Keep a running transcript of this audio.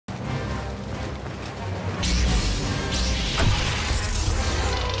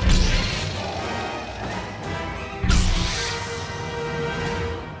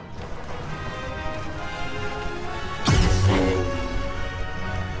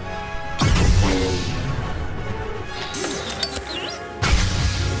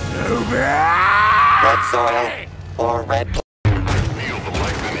Red soil or red.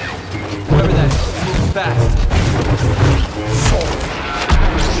 Whoever that is, move fast.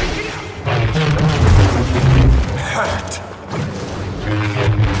 Hurt.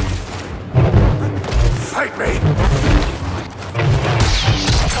 Fight me.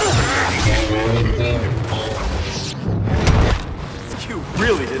 You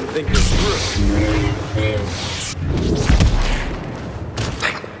really didn't think this through.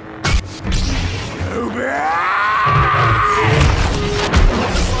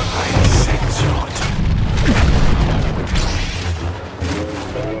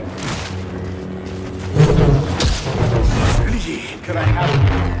 Could I have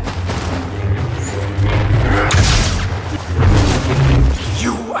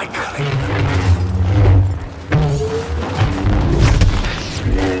you? I claim.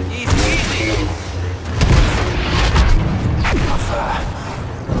 Easy.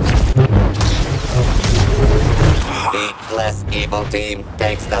 The less evil team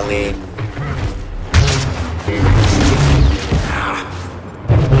takes the lead.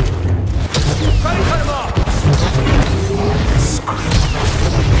 Try to cut him off.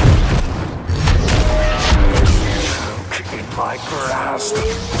 Choke in my grasp.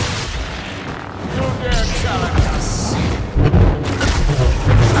 You dare challenge us?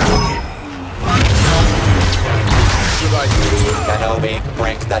 Should I do? Kenobi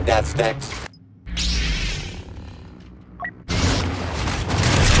brings the death sticks.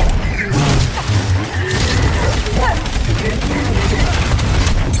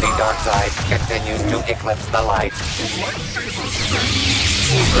 The dark side continues to eclipse the light.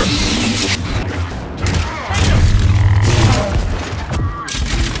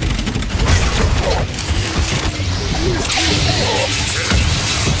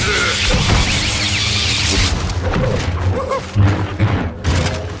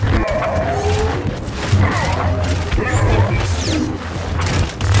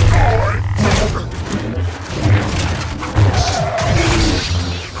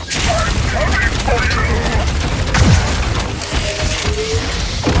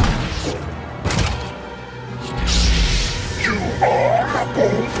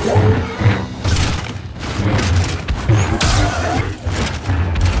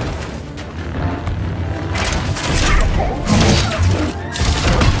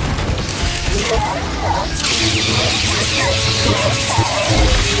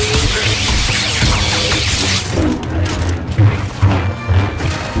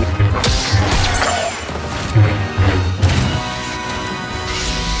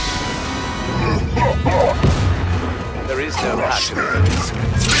 There is no passion in this.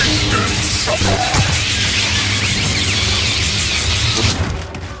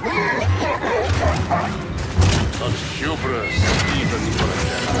 Such hubris, even for a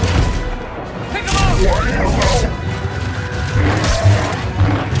Jedi. Pick him up!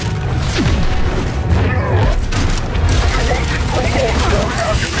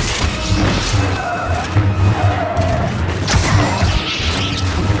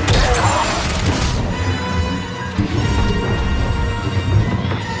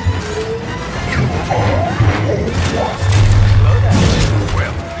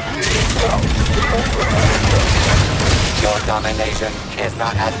 Your domination is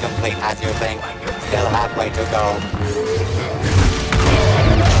not as complete as you think. Still halfway to go.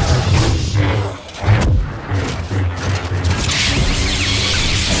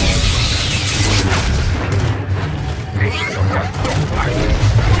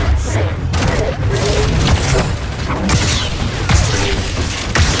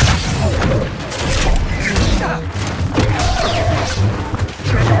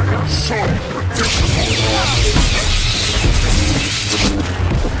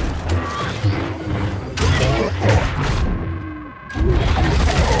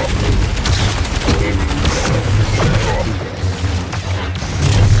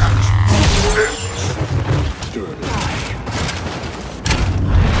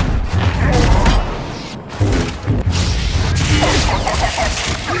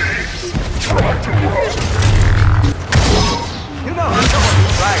 You know, I don't want to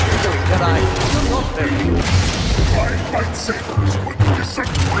brag or doing Jedi. You're not very good. My lightsabers would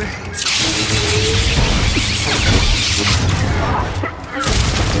disagree.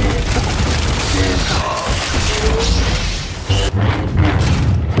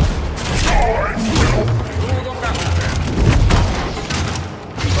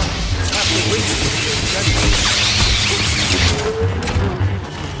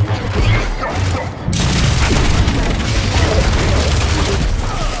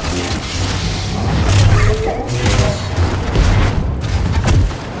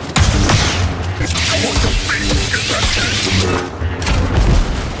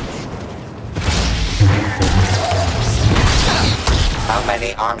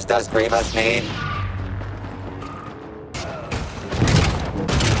 many arms does Grievous need?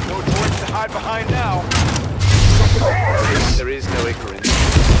 No torch to hide behind now. There is no ignorance.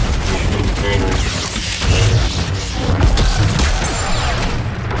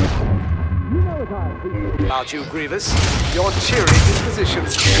 About you, Grievous. Your cheery disposition.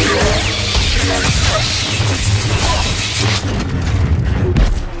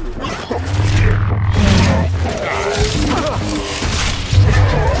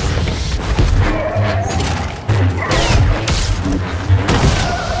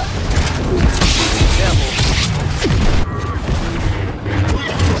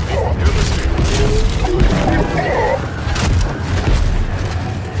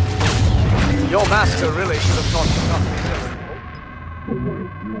 Your master really should have taught you nothing.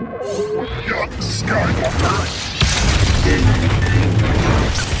 Young Skywalker!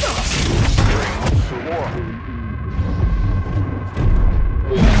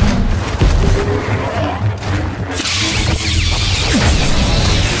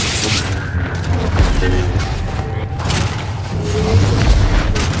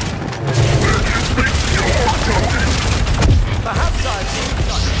 Perhaps I've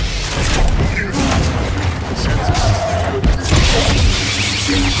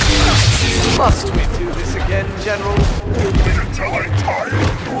Must we do this again, General? Wait until I tire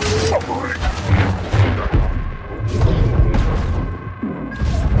of your suffering!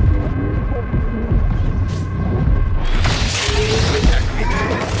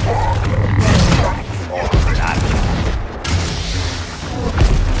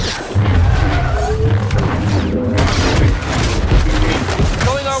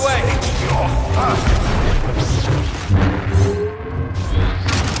 Going our way!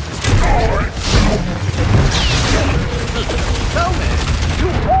 Tell me, you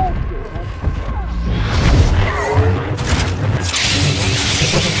won't surrender!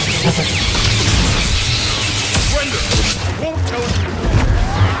 I won't tell you!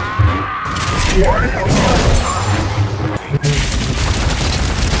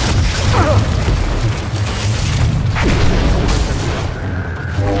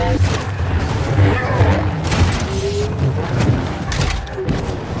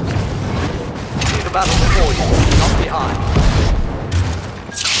 See the battle before you, not behind.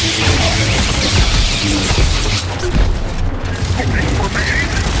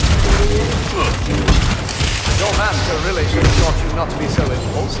 Your master really should have taught you not to be so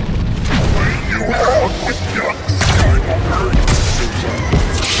impulsive. You out with young Skywalker!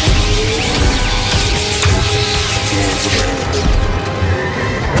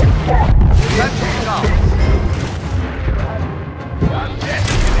 Let me come.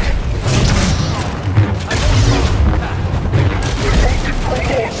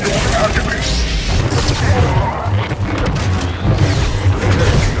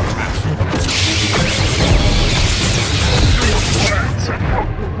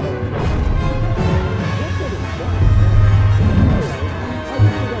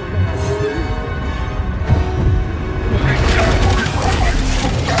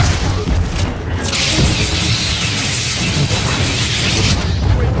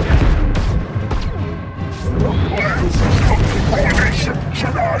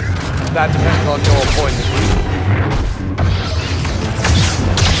 That depends on your point of view.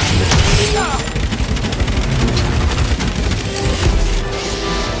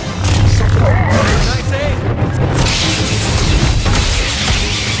 Nice aim!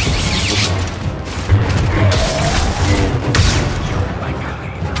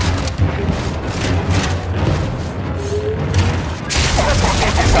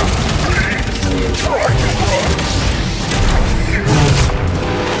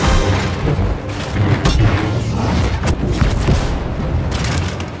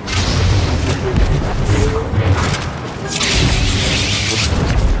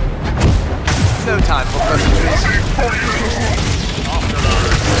 No time for pleasantries.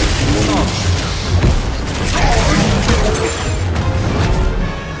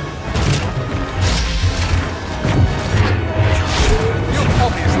 You've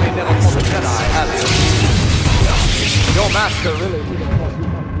obviously never fought a Jedi, have you? Your master really didn't want you.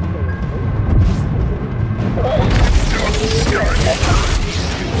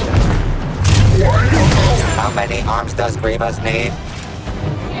 How many arms does Grievous need?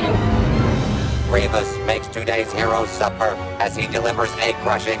 Grievous makes today's hero suffer as he delivers a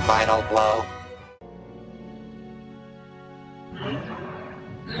crushing final blow.